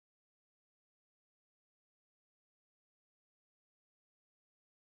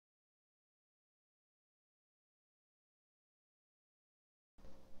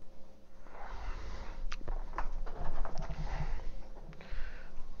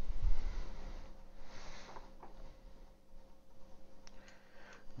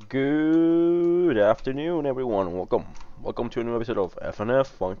Good afternoon, everyone. Welcome to a new episode of FNF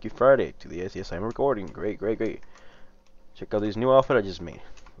Funky Friday. To the yes, I'm recording. Great. Check out this new outfit I just made.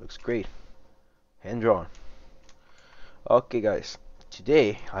 Looks great. Hand drawn. Okay, guys.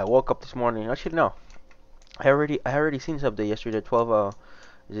 Today I woke up this morning. Actually, no. I already seen this update yesterday at 12.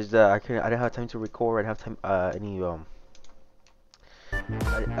 It's just I didn't have time to record. I didn't have time I didn't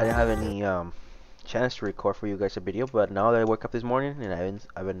have any chance to record for you guys a video. But now that I woke up this morning and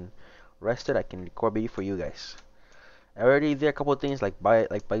I've been rested, I can record video for you guys. I already did a couple of things like buy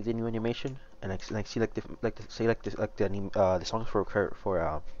the new animation and like see the songs for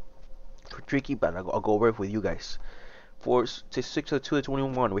Tricky, but I'll go over it with you guys. For to 602 to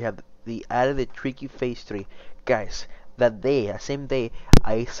 21, we have the added the Tricky Phase 3, guys. That same day,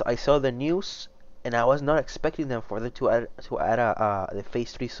 I saw the news and I was not expecting them for them to add the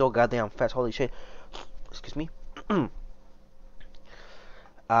Phase 3 so goddamn fast. Holy shit! Excuse me.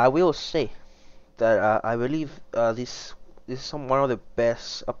 I will say that I believe this is one of the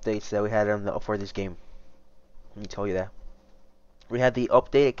best updates that we had for this game. Let me tell you that. We had the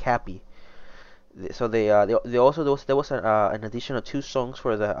updated Kapi. So they also there was an additional two songs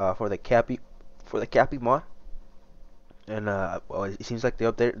for the Kapi mod, and well, it seems like they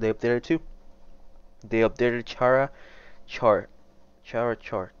updated too. They updated Chara chart.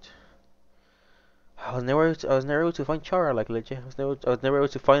 I was never able to find Chara, like legit. I was never able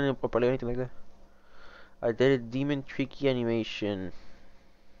to find it properly or anything like that. I did a demon tricky animation.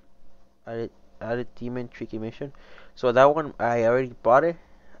 I did demon tricky animation. So that one I already bought it.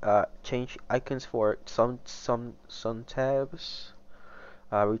 Change icons for some tabs.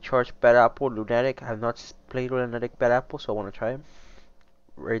 Recharge Bad Apple Lunatic. I have not played Lunatic Bad Apple, so I want to try it.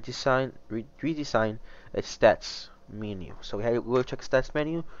 Redesign a stats menu. So we had to go check stats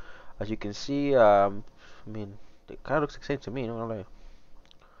menu. As you can see, I mean, it kind of looks the same to me. Not gonna lie.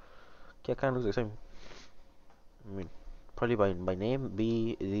 Yeah, kind of looks the same. I mean, probably by name.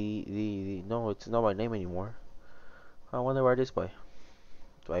 The no, it's not by name anymore. I wonder where it is by.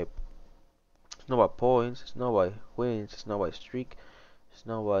 It's not by points. It's not by wins. It's not by streak. It's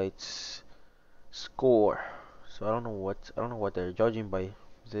not by its score. So I don't know what they're judging by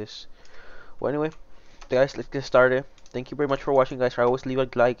this. Well, anyway, guys, let's get started. Thank you very much for watching, guys. I always leave a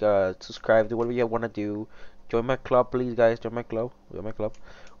like, subscribe, do whatever you wanna do. Join my club, please, guys. Join my club.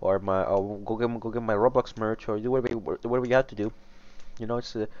 Or go get my Roblox merch, or do whatever you have to do. You know,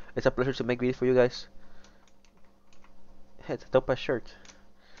 it's a pleasure to make videos for you guys. It's a dope ass shirt.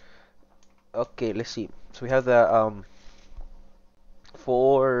 Okay, let's see. So we have the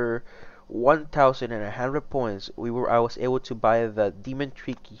for 1,100 points. I was able to buy the Demon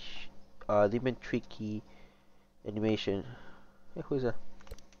Tricky animation. Hey, who is that?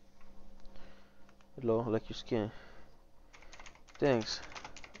 Hello, I like your skin. Thanks.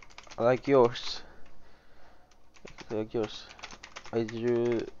 I like yours. I like yours. I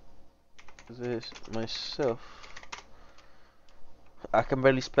drew this myself. I can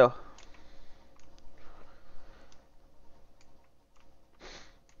barely spell.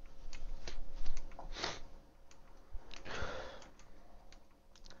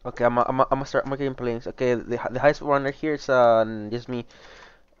 Okay, I'm gonna start. I'm gonna get playing. Okay, the highest one right here is just me.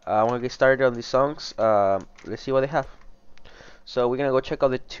 I want to get started on these songs. Let's see what they have. So we're gonna go check out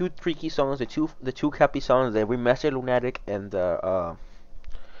the two tricky songs, the two Kapi songs, the remastered Lunatic, and I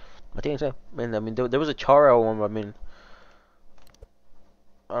think it's that. And I mean, there was a Chara one. I mean,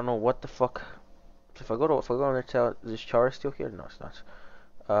 I don't know what the fuck. If I go on there, tell is Chara still here? No, it's not.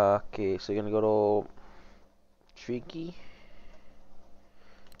 Okay, so you're gonna go to Tricky.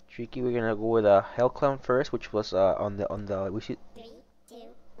 We're gonna go with Hell Clown first, which was on the we should. 3, 2,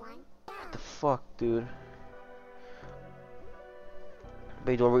 1, go! What the fuck, dude?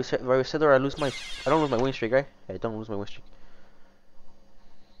 Wait, do I reset or I lose my? I don't lose my win streak, right? Yeah, I don't lose my win streak.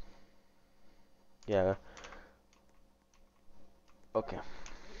 Yeah. Okay.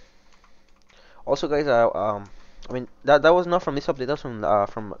 Also, guys, I mean that was not from this update. That's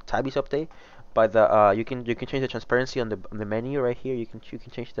from Tabby's update. By the you can change the transparency on the menu right here. You can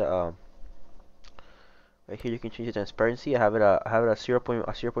change the right here. You can change the transparency. I have it at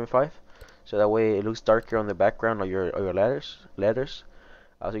 0.5, so that way it looks darker on the background of your letters. So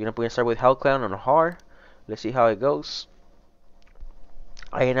we're gonna start with Hell Clown on hard. Let's see how it goes.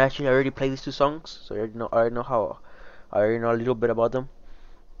 I can actually already play these two songs, so I already know a little bit about them.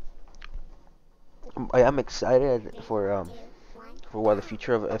 I am excited 3, for 2, 1, what the go!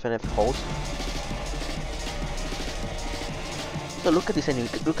 future of FNF holds. So look at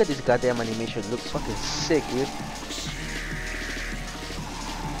this goddamn animation. It looks fucking sick, dude.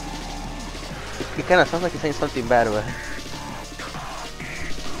 It kind of sounds like it's saying something bad, but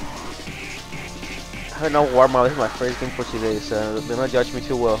have no warm up. This is my first game for today, so they might judge me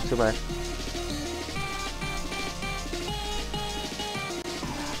too well. Too bad.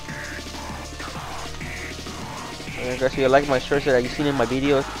 Guys, if you like my shirts that you've seen in my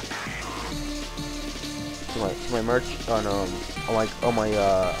videos, to my merch on my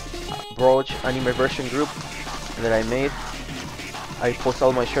Broach anime version group that I made. I post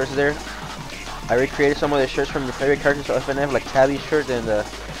all my shirts there. I recreated some of the shirts from your favorite characters of FNF, like Kapi's shirt and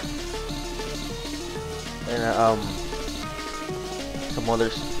some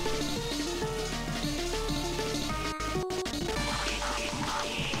others.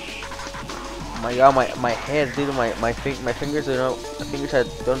 My God, my head, dude, my fingers, you know, my fingers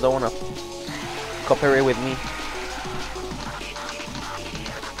don't wanna cooperate with me.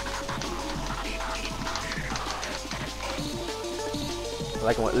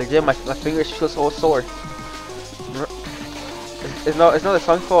 Like legit, my fingers feel so sore. It's not a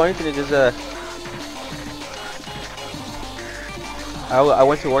song for anything. It's just I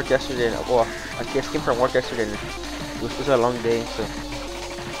went to work yesterday. And, well, I just came from work yesterday. And it was a long day, so.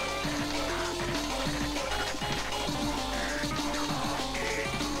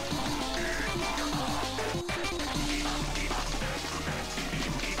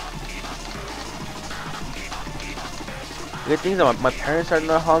 Good thing that my parents are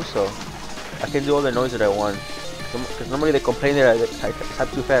not home, so I can do all the noise that I want. Because normally they complain that I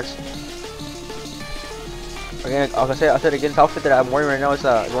type too fast. Again, like I said again, this outfit that I'm wearing right now is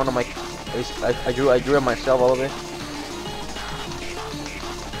one of my. I drew it myself, all of it.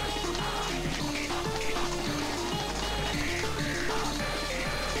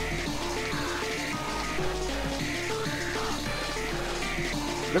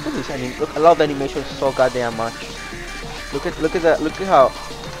 Look at this anime. Look, I love the animation so goddamn much. Look at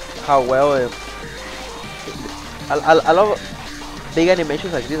how well it. I love big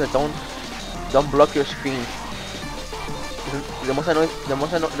animations like this that don't block your screen. The most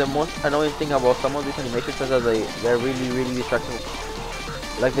annoying thing about some of these animations is that they're really distracting.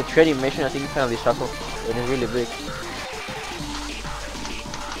 Like the tree animation, I think is kind of distracting and it's really big.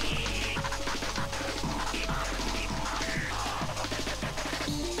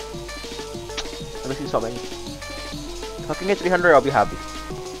 Let me see so many. If I can get 300, I'll be happy.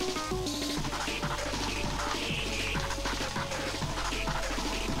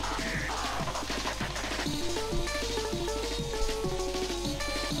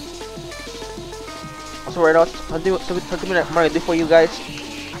 Also, right now, something I'm gonna do for you guys.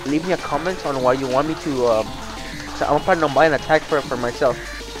 Leave me a comment on what you want me to. So I'm planning on buying a tag for myself.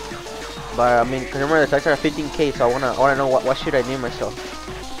 But I mean, cause remember the tags are 15k, so I wanna know what should I name myself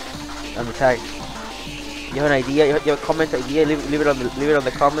on the tag. You have an idea? You have a comment idea? Leave it on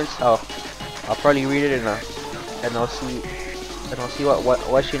the comments. I'll probably read it and I'll see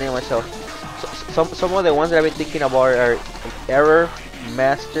what should I name myself. So, some of the ones that I've been thinking about are Error,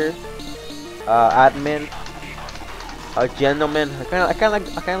 Master, Admin, Gentleman. I kind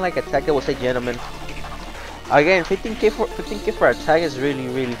of like a tag that will say Gentleman. Again, 15k for a tag is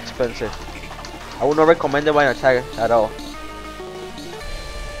really expensive. I would not recommend buying a tag at all.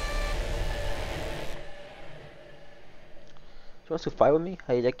 She wants to fight with me?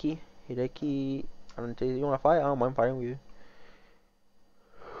 Hideki, I don't think you wanna fight? I don't mind fighting with you.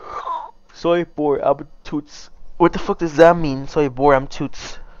 Soy boy, I'm toots. What the fuck does that mean? Soy boy, I'm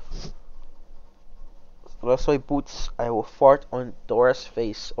toots. Soy boots, I will fart on Dora's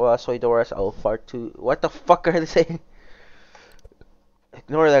face. Oh, soy Dora's, I will fart too. What the fuck are they saying?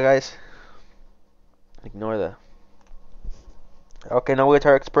 Ignore that, guys. Ignore that. Okay, now we get to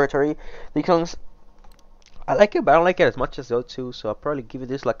our exploratory. These songs, I like it, but I don't like it as much as those two, so I'll probably give it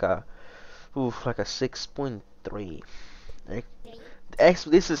this like a 6.3. This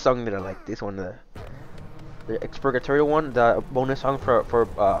is a song that I like. This one, the exploratory one, the bonus song for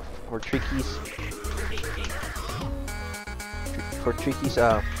Tricky's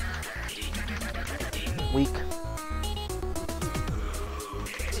week.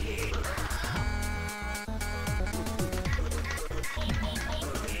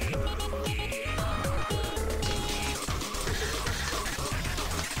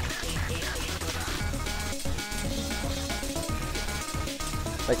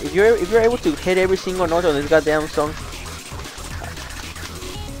 Like if you're able to hit every single note on this goddamn song,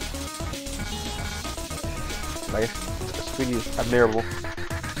 like it's really admirable.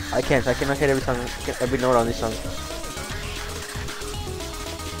 I cannot hit every note on this song.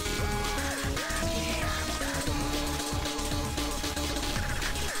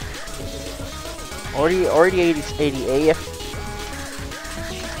 Already 80 AF.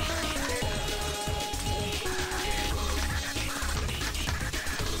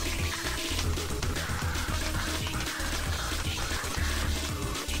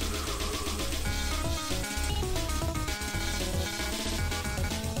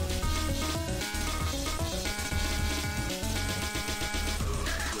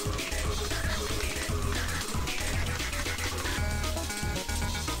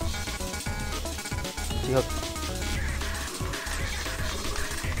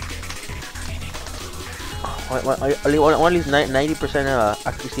 at least 90%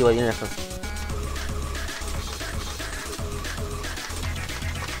 accuracy by the end.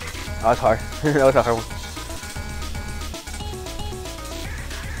 That was hard. That was a hard one.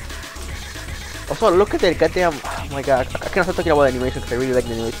 Also, look at that goddamn. Oh my god, I can't stop talking about animation because I really like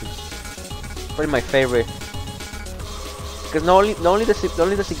the animation. Probably my favorite. Because not only does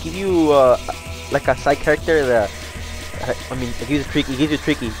it give you like a side character that I mean it gives you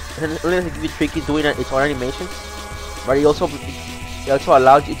tricky. And not only does it give you tricky doing its own animations, but it also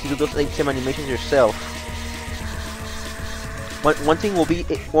allows you to do those same animations yourself. One thing will be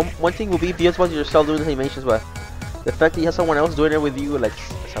just about yourself doing the animations, but the fact that you have someone else doing it with you, like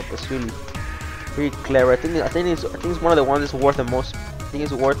it's really clever. I think it's one of the ones that's worth the most. I think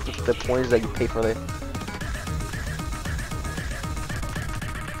it's worth the points that you pay for it.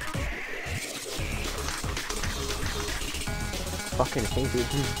 Fucking hate it.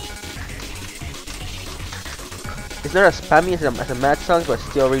 It's not as spammy as a Mad Song, but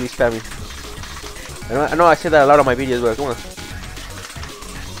still really spammy. I know I say that a lot on my videos, but come on.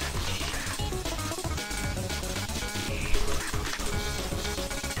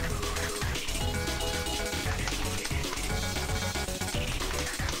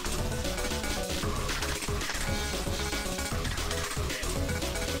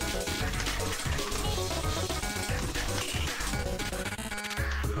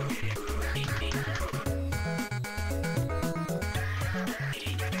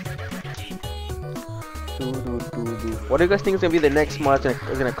 What do you guys think is gonna be the next mod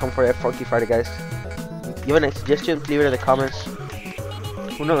that's gonna come for Funky Friday, guys? You have any suggestions? Leave it in the comments.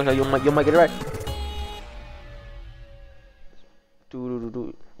 Who knows? You might get it right.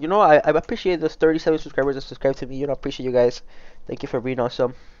 You know, I appreciate those 37 subscribers that subscribe to me. You know, I appreciate you guys. Thank you for being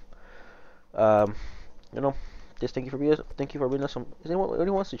awesome. You know, just thank you for being awesome. Is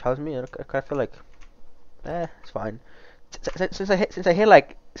anyone wants to challenge me? I kind of feel like, it's fine.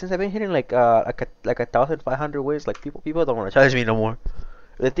 Since I've been hitting like 1,500 wins, like people don't want to challenge me no more.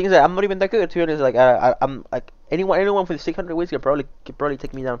 The thing is that I'm not even that good, to be honest. Like I'm like anyone for the 600 wins can probably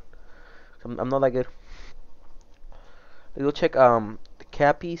take me down. I'm not that good. We'll check the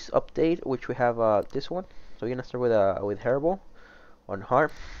Kapi's update, which we have this one. So we're gonna start with Herbal on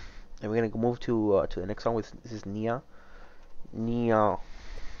Heart, and we're gonna move to the next song with this is Nia.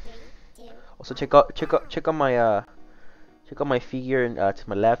 Also check out my figure, and to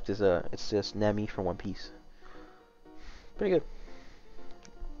my left is it's just Nami from One Piece. Pretty good.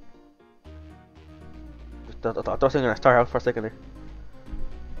 I thought I was gonna start out for a second there.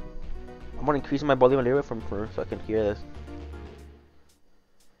 I'm gonna increase my volume a little bit so I can hear this.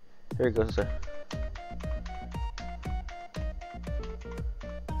 Here it goes, sir.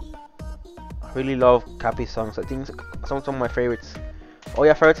 I really love Kapi songs. I think some of my favorites. Oh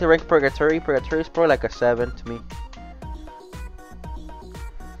yeah, if I were to rank Purgatory is probably like a 7 to me.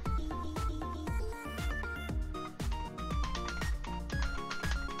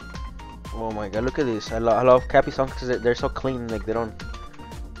 Oh my god, look at this. I love Kapi songs because they're so clean, like they're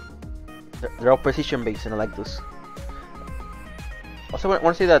all precision based, and I like this. Also, I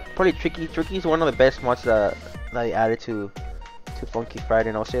want to say that probably Tricky is one of the best mods that I added to Funky Friday,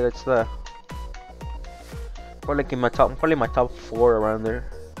 and I'll say that's probably like in my top 4 around there.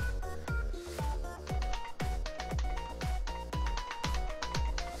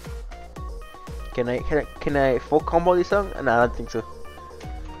 Can I full combo this song? No, I don't think so.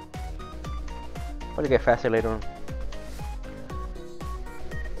 Probably get faster later on.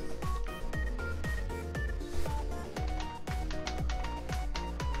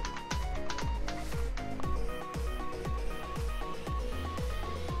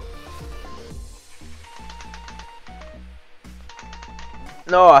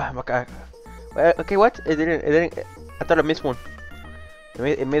 No, okay. Okay, what? It didn't. I thought I missed one.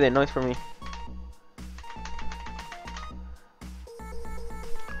 It made a noise for me.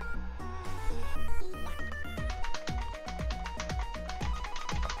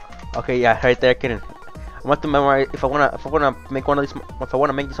 Okay, yeah, right there, kidding. I want to memorize if I wanna make one of these. If I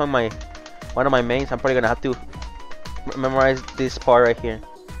wanna make this one of my mains, I'm probably gonna have to memorize this part right here.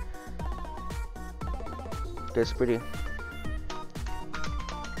 It's pretty.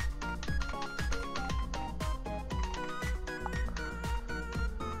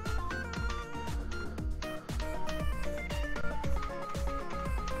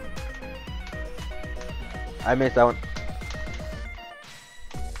 I missed that one.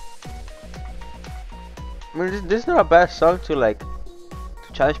 I mean, this is not a bad song to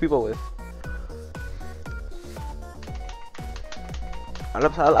challenge people with. I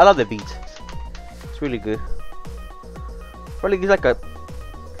love the beat. It's really good. Probably gives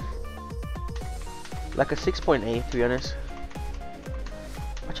like a 6.8 to be honest.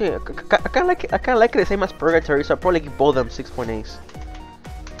 Actually, I kind of like it. I kind of like it the same as Purgatory, so I probably give both of them 6.8s.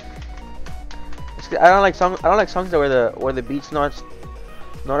 I don't like songs. I don't like songs that where the beats not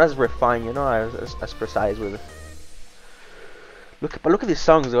as refined, you know, as precise with it. Look at these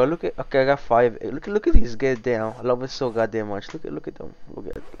songs though. Look at okay, I got 5. Look at these. Get down. I love it so goddamn much. Look at them.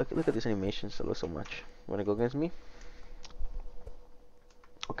 Look at these animations. I love so much. Wanna go against me?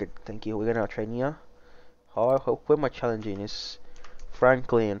 Okay, thank you. We're gonna try Nia. Who am I challenging? Is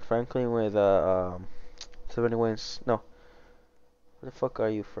Franklin. Franklin with 70 wins. No. Where the fuck are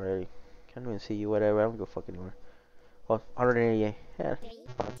you, Freddy? Can't even see you. Whatever. I don't go fucking anywhere. Oh, 188. Yeah. 3, 2,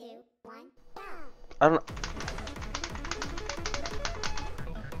 1, go! I don't.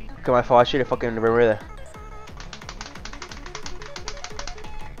 Okay, my fault. I should have fucking remember that.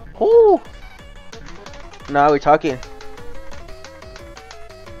 Ooh. Now we're talking.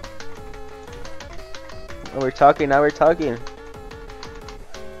 Now we're talking. Now we're talking.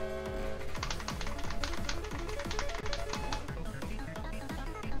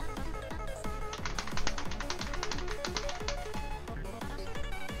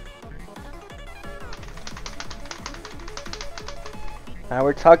 Now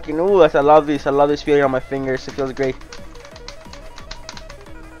we're talking. Ooh, I love this. I love this feeling on my fingers. It feels great.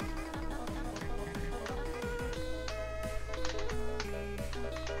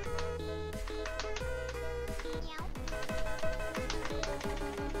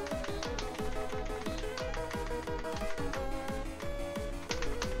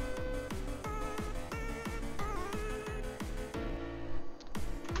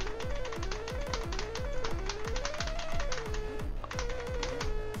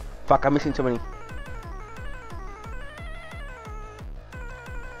 Fuck, I'm missing so many.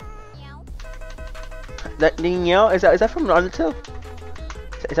 That meow is that from Undertale?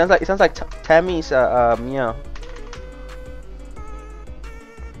 It sounds like Tammy's meow.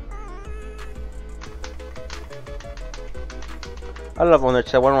 I love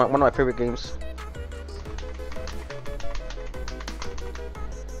Undertale. One of my favorite games.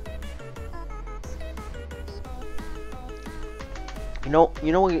 You know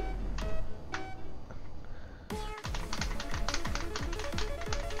what?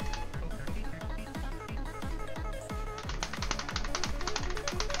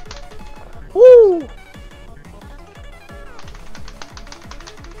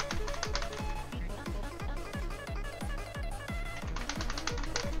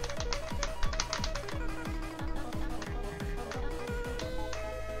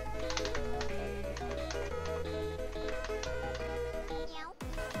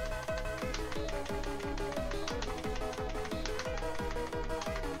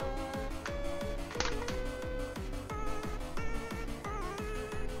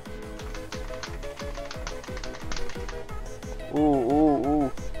 Woo! Ooh.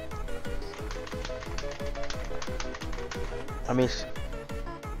 I miss.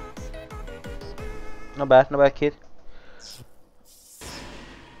 Not bad, kid.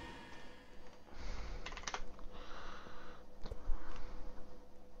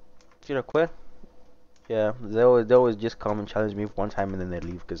 Should I quit? Yeah, they always just come and challenge me one time and then they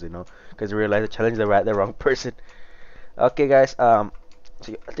leave because they realize they challenge the wrong person. Okay, guys. So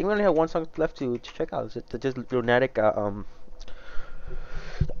I think we only have one song left to check out. It's just Lunatic.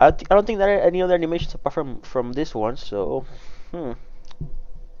 I don't think there are any other animations apart from this one. So, So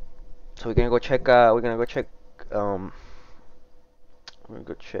we're gonna go check. Um. We're gonna go check.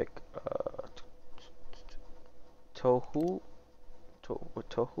 Tohu.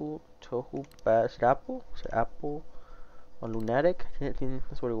 Tohu. Is it Apple? Is it Apple on Lunatic? I think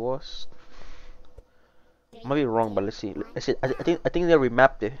that's what it was. I might be wrong, but let's see. I think they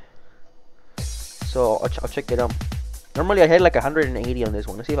remapped it. So I'll check it out. Normally I hit like 180 on this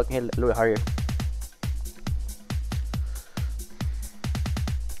one. Let's see if I can hit a little bit higher.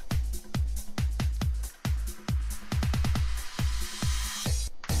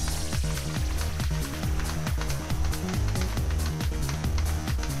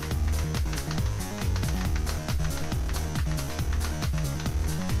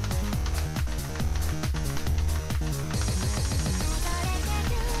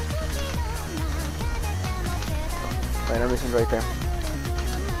 I'm missing right there.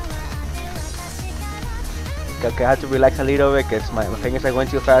 Okay, I have to relax a little bit because my fingers are going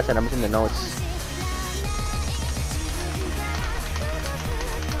too fast and I'm missing the notes.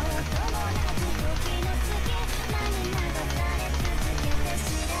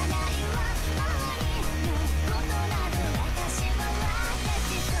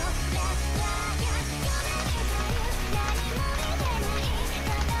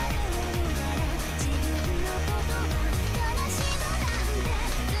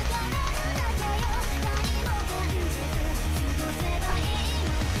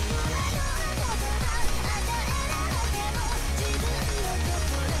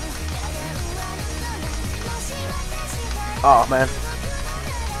 Oh man.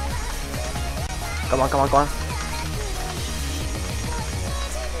 Come on, come on, come on.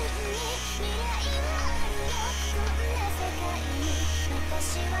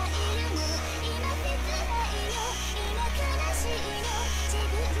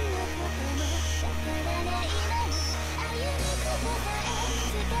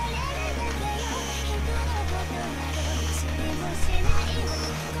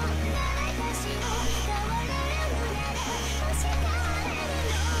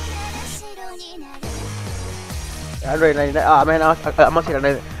 Hundred 99. Oh man, I'm not saying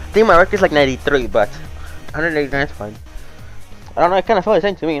 90. I think my record is like 93, but 189 is fine. I don't know. It kind of felt the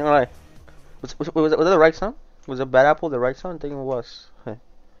same to me. You know, like was that the right song? Was it Bad Apple the right song? I think it was. Hey.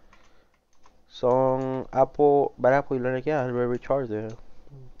 Song Apple Bad Apple. You're like, yeah, I recharged it.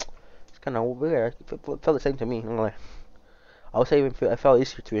 It's kind of weird. It felt the same to me. You know, like I would say even I felt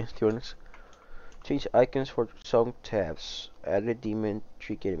easier to be honest. Change icons for song tabs. Added demon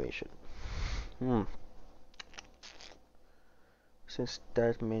trick animation. Hmm. Since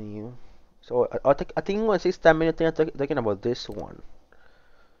start menu. So I think when I say start menu, I think I'm talking about this one.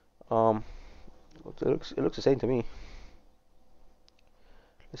 Um, it looks the same to me.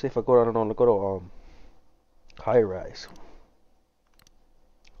 Let's see if I go, I don't know, go to high rise.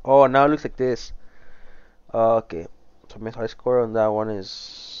 Oh, now it looks like this. Okay, so my high score on that one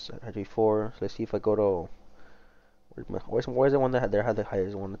is 94. So let's see if I go to where's the one that had the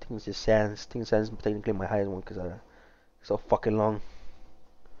highest one? I think it's just Sans. I think Sans is technically my highest one because it's so fucking long.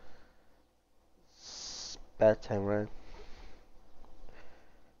 It's bad time, right?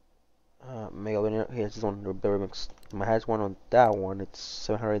 Mega Linear. Here's this one. The remix. My highest one on that one. It's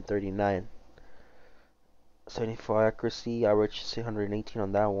 739. 74 accuracy. Average 618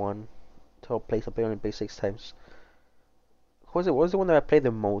 on that one. Total plays. I only played 6 times. What was the one that I played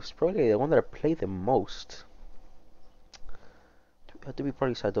the most? Probably the one that I played the most. It had to be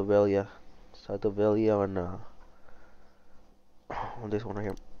probably Sadovelia. Sadovelia on this one right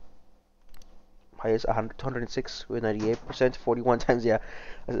here. Highest 100, 206 with 98%, 41 times. Yeah,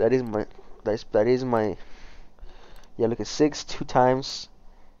 that is my. That is my. Yeah, look at 6, 2 times.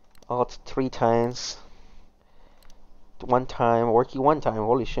 Alt 3 times. 1 time. Worky 1 time.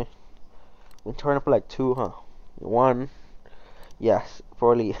 Holy shit. We turn up like 2, huh? 1. Yes,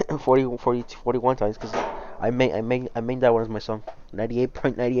 probably 41 times because I made that one as my song.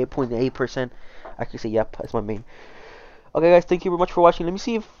 98.8%. I can say yep, that's my main. Okay, guys, thank you very much for watching. Let me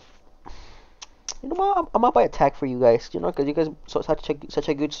see if you know what I'm gonna buy a tag for you guys. You know, because you guys such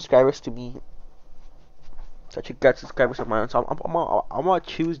a good subscribers to me, such a good subscribers of mine. So I'm gonna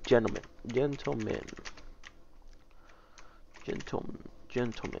choose gentleman.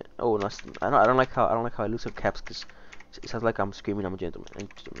 Oh, no, I don't like how I lose some caps because it sounds like I'm screaming. I'm a gentleman.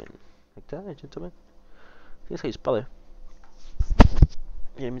 Like that, a gentleman. I think that's how you spell it.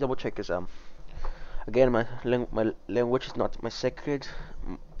 Yeah, let me double check. Cause again, my language is not my second.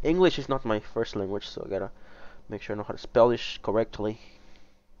 English is not my first language, so I gotta make sure I know how to spell this correctly.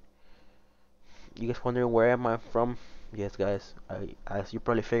 You guys wondering where am I from? Yes, guys. As you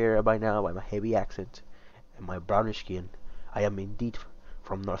probably figured out by now by my heavy accent and my brownish skin, I am indeed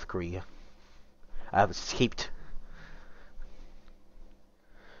from North Korea. I have escaped.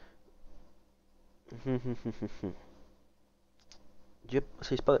 Yep,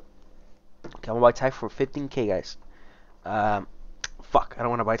 so you spell it. Okay, I'm gonna buy tag for 15k, guys. Um, fuck, I don't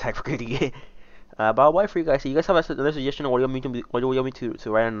want to buy tag for 50k. But I'll buy it for you guys. So you guys have another suggestion on what you want me to what do you want me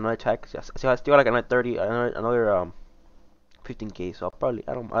to write on another tag? So I still got like another 30, another 15k. So I'll probably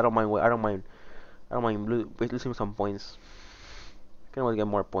I don't mind losing some points. I can always get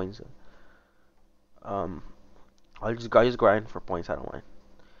more points. Um, I just grind for points. I don't mind.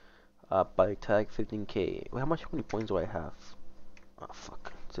 Buy tag 15k. Wait, how many points do I have? Oh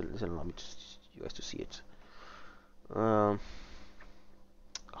fuck! It doesn't allow me to you guys to see it. How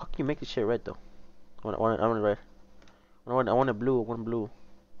can you make this shit red though? I want it red. I want a blue. I want blue.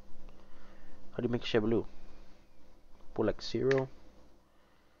 How do you make shit blue? Put like 0.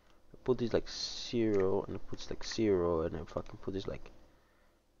 Put this like 0, and it puts like 0, and then fucking put this like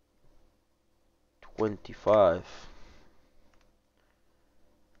 25.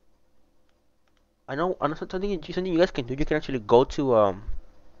 I know something you guys can do. You can actually go to a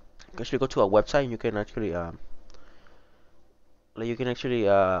website and you can actually like you can actually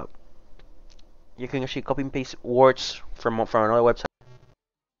copy and paste words from another website.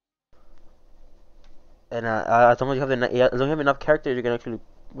 And as long as you have as long as you have enough characters, you can actually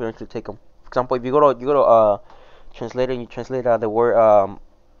take them. For example, if you go to translator and you translate the word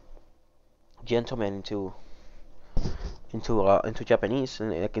gentleman into Japanese,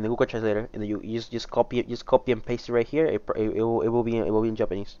 and like in the Google Translator, and then you just copy and paste it right here. It will be in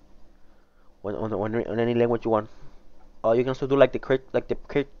Japanese on any language you want. You can also do like the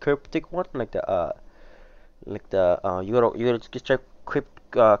cryptic one, you gotta just check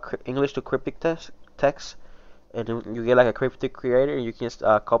English to cryptic text, and then you get like a cryptic creator, and you can just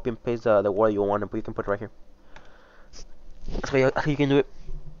copy and paste the word you want, and you can put it right here. That's how you can do it.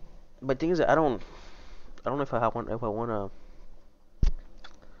 But the thing is, I don't know if I have one. If I wanna,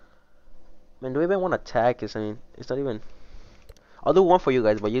 man, do I even want to tag? Cause I mean, it's not even. I'll do one for you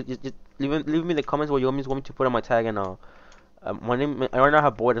guys, but you just leave me in the comments what you want me to put on my tag, and my name. I right now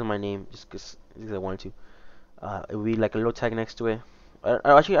have Boyd as my name, just cause I wanted to. It would be like a little tag next to it.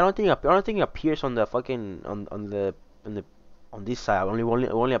 Actually, I don't think it appears on the fucking on the on this side.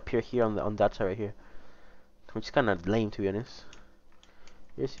 Only appear here on that side right here, which is kind of lame to be honest.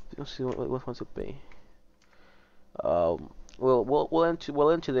 Yes, let's see what wants to pay. We'll end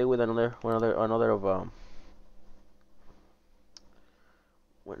today with another of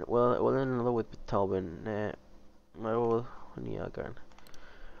we'll end another with Talbin. Well, yeah, again.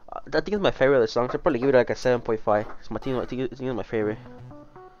 That thing is my favorite of the songs. I'd probably give it like a 7.5. It's my thing. I think it's my favorite.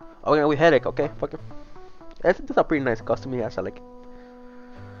 Okay, we headache. Okay, fuck it. That's a pretty nice costume he has. I like it.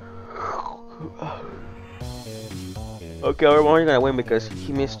 Okay, we're only gonna win because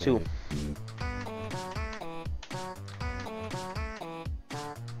he missed two.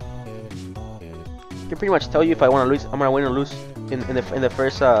 I can pretty much tell you if I want to lose. I'm gonna win or lose in the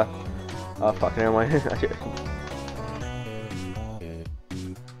first fuck, never mind.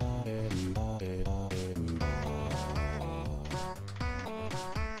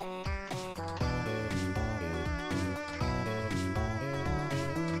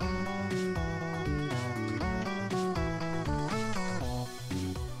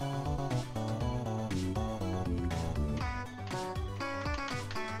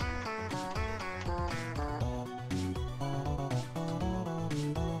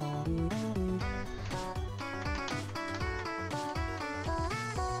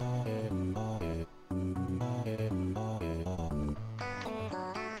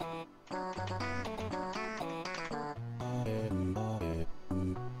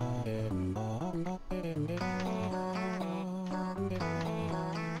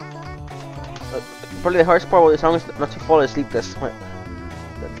 Probably the hardest part of the song is not to fall asleep. Cause like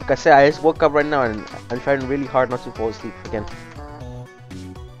I said, I just woke up right now and I'm trying really hard not to fall asleep again.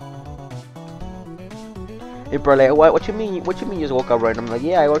 Hey bro, like what you mean? What you mean you just woke up right now? I'm like,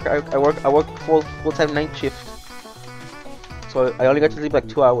 yeah, I work full time night shift. So I only got to sleep like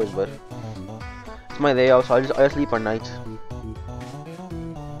 2 hours, but it's my day off, so I just sleep at night.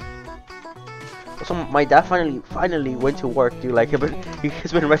 So my dad finally went to work, dude. Like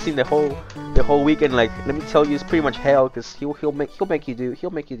he's been resting the whole weekend. Like let me tell you, it's pretty much hell. Cause he'll make you do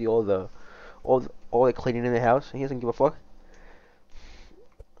all the cleaning in the house. He doesn't give a fuck.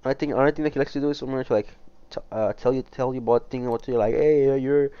 Only thing that he likes to do is someone to like tell you about things what to like. Hey,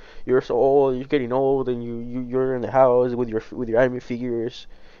 you're so old. You're getting old, and you're in the house with your anime figures.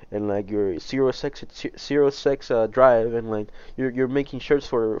 And like your zero sex drive, and like you're making shirts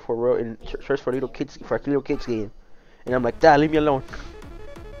shirts for little kids game, and I'm like, Dad, leave me alone.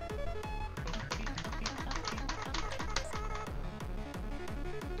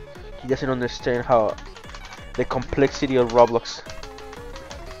 He doesn't understand how the complexity of Roblox.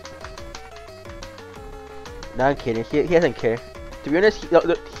 Nah, I'm kidding. He doesn't care. To be honest,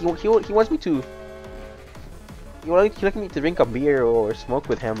 he wants me to. He like me to drink a beer or smoke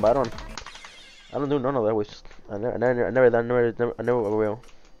with him, but I don't do none of that. I never will.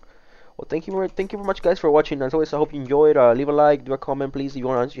 Well, thank you very much, guys, for watching. As always, I hope you enjoyed. Leave a like, do a comment, please. If you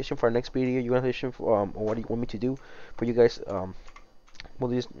want a suggestion for our next video, you want a suggestion for or what do you want me to do for you guys.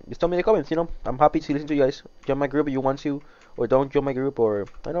 Well, just tell me in the comments. You know, I'm happy to listen to you guys. Join my group if you want to, or don't join my group, or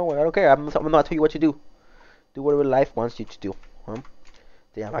I don't care. I'm not telling you what to do. Do whatever life wants you to do.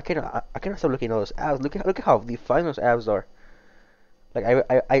 Damn, I cannot stop looking at those abs. Look at how defined those abs are. Like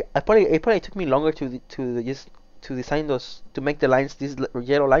it probably took me longer to design those, to make the lines, these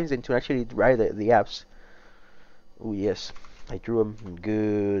yellow lines, than to actually write the abs. Oh yes, I drew them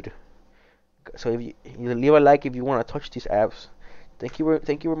good. So if you leave a like if you want to touch these abs. Thank you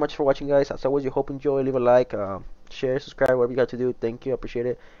very much for watching, guys. As always, you hope you enjoy. Leave a like, share, subscribe, whatever you got to do. Thank you, I appreciate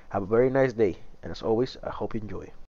it. Have a very nice day, and as always, I hope you enjoy.